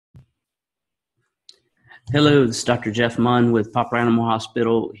Hello, this is Dr. Jeff Munn with Poplar Animal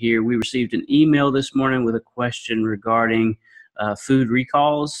Hospital here. We received an email this morning with a question regarding food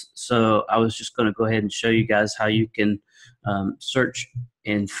recalls. So I was just going to go ahead and show you guys how you can search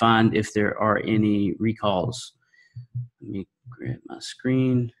and find if there are any recalls. Let me grab my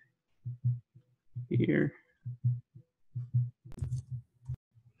screen here.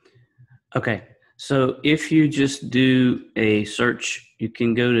 Okay, so if you just do a search, you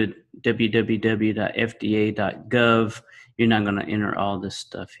can go to www.fda.gov. You're not going to enter all this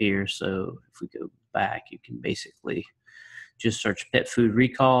stuff here. So if we go back, you can basically just search pet food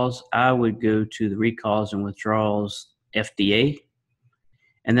recalls. I would go to the recalls and withdrawals FDA,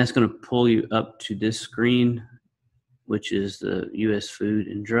 and that's going to pull you up to this screen, which is the U.S. Food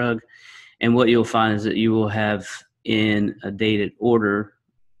and Drug. And what you'll find is that you will have in a dated order,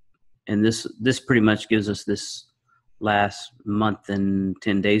 and this pretty much gives us this last month and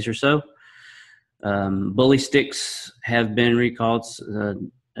 10 days or so. Bully sticks have been recalled,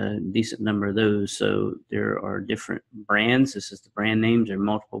 a decent number of those. So there are different brands. This is the brand names. There are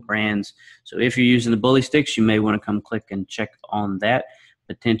multiple brands. So if you're using the bully sticks, you may want to come click and check on that.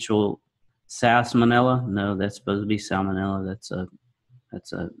 Potential salmonella. No, that's supposed to be salmonella. That's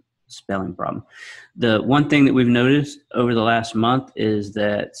a spelling problem. The one thing that we've noticed over the last month is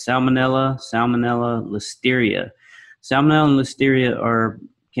that salmonella, listeria. Salmonella and listeria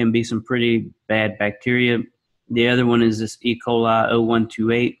can be some pretty bad bacteria. The other one is this E. coli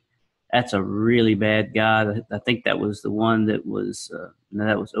 0128. That's a really bad guy. I think that was the one that was, no,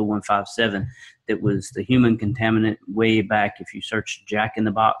 that was 0157. That was the human contaminant way back. If you search Jack in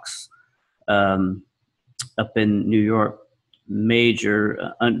the Box up in New York,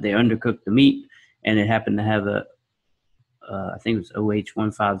 major, they undercooked the meat, and it happened to have I think it was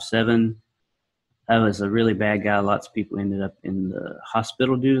OH157. That was a really bad guy. Lots of people ended up in the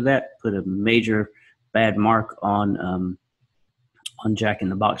hospital due to that. Put a major bad mark on Jack in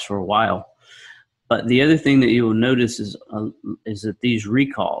the Box for a while. But the other thing that you will notice is that these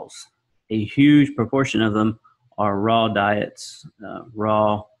recalls, a huge proportion of them are raw diets,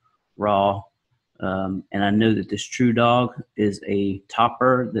 raw. And I know that this True Dog is a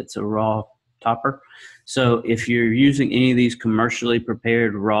topper that's a raw topper. So if you're using any of these commercially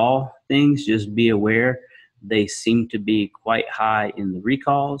prepared raw things, just be aware they seem to be quite high in the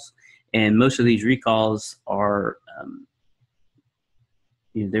recalls. And most of these recalls are,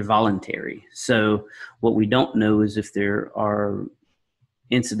 they're voluntary. So what we don't know is if there are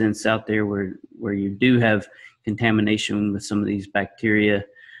incidents out there where you do have contamination with some of these bacteria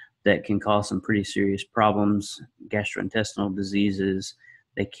that can cause some pretty serious problems, gastrointestinal diseases.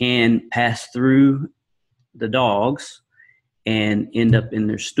 They can pass through the dogs and end up in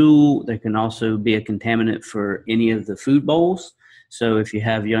their stool. There can also be a contaminant for any of the food bowls. So if you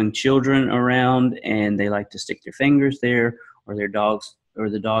have young children around and they like to stick their fingers there, or the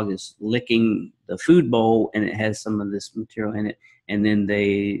dog is licking the food bowl and it has some of this material in it, and then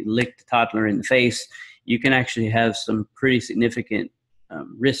they lick the toddler in the face, you can actually have some pretty significant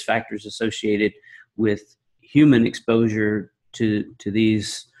risk factors associated with human exposure to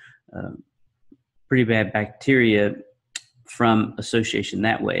these pretty bad bacteria from association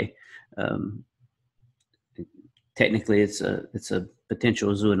that way. Technically, it's a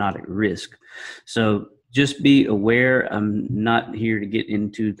potential zoonotic risk. So just be aware. I'm not here to get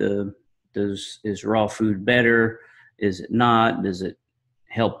into is raw food better? Is it not? Does it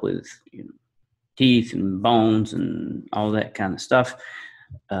help with teeth and bones and all that kind of stuff?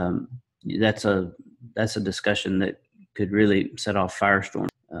 That's a discussion that could really set off firestorm.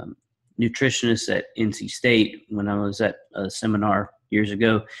 Nutritionists at NC State, when I was at a seminar years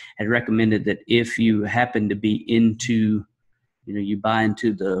ago, had recommended that if you happen to be into, you buy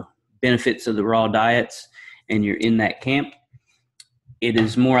into the benefits of the raw diets and you're in that camp, it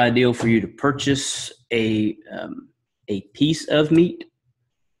is more ideal for you to purchase a piece of meat,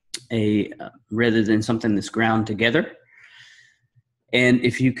 rather than something that's ground together. And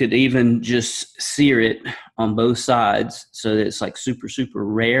if you could even just sear it on both sides so that it's like super, super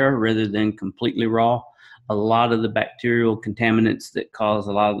rare rather than completely raw. A lot of the bacterial contaminants that cause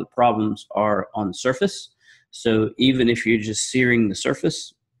a lot of the problems are on the surface. So even if you're just searing the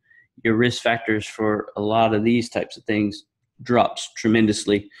surface, your risk factors for a lot of these types of things drops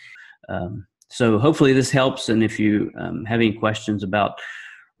tremendously. So hopefully this helps. And if you have any questions about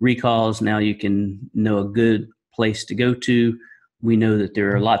recalls, now you can know a good place to go to. We know that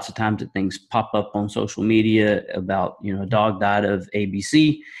there are lots of times that things pop up on social media about, a dog died of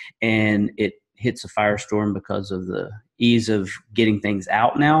ABC, and it hits a firestorm because of the ease of getting things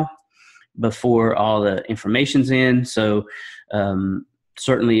out now before all the information's in. So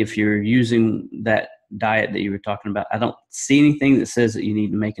certainly if you're using that diet that you were talking about, I don't see anything that says that you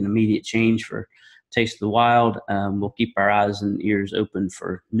need to make an immediate change for Taste of the Wild. We'll keep our eyes and ears open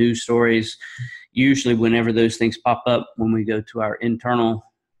for news stories. Usually whenever those things pop up, when we go to our internal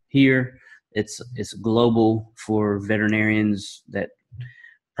here, it's global for veterinarians that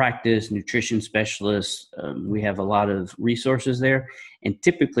practice, nutrition specialists. We have a lot of resources there. And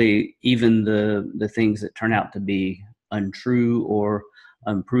typically even the things that turn out to be untrue or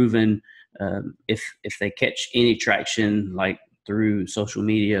unproven, if they catch any traction, like through social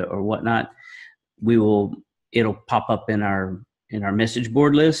media or whatnot, it'll pop up in our message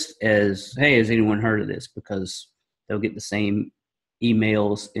board list as, hey, has anyone heard of this? Because they'll get the same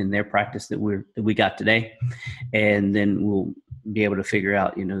emails in their practice that we got today. And then we'll be able to figure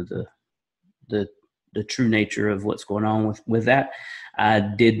out, the true nature of what's going on with that. I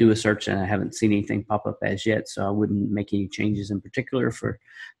did do a search and I haven't seen anything pop up as yet, so I wouldn't make any changes in particular for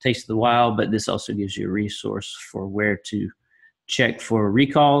Taste of the Wild, but this also gives you a resource for where to check for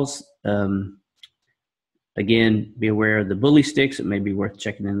recalls. Again, be aware of the bully sticks. It may be worth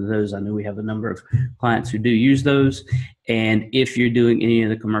checking into those. I know we have a number of clients who do use those. And if you're doing any of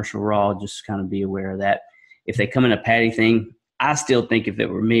the commercial raw, just kind of be aware of that. If they come in a patty thing, I still think if it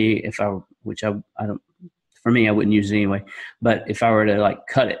were me, for me, I wouldn't use it anyway. But if I were to like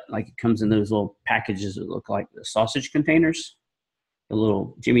cut it, like it comes in those little packages that look like the sausage containers, the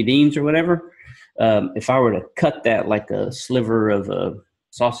little Jimmy Dean's or whatever. If I were to cut that like a sliver of a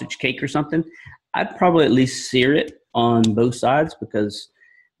sausage cake or something, I'd probably at least sear it on both sides, because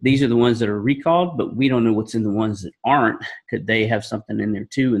these are the ones that are recalled, but we don't know what's in the ones that aren't. Could they have something in there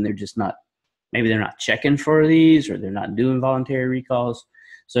too, and they're just not, maybe they're not checking for these, or they're not doing voluntary recalls.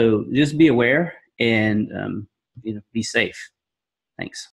 So just be aware and be safe. Thanks.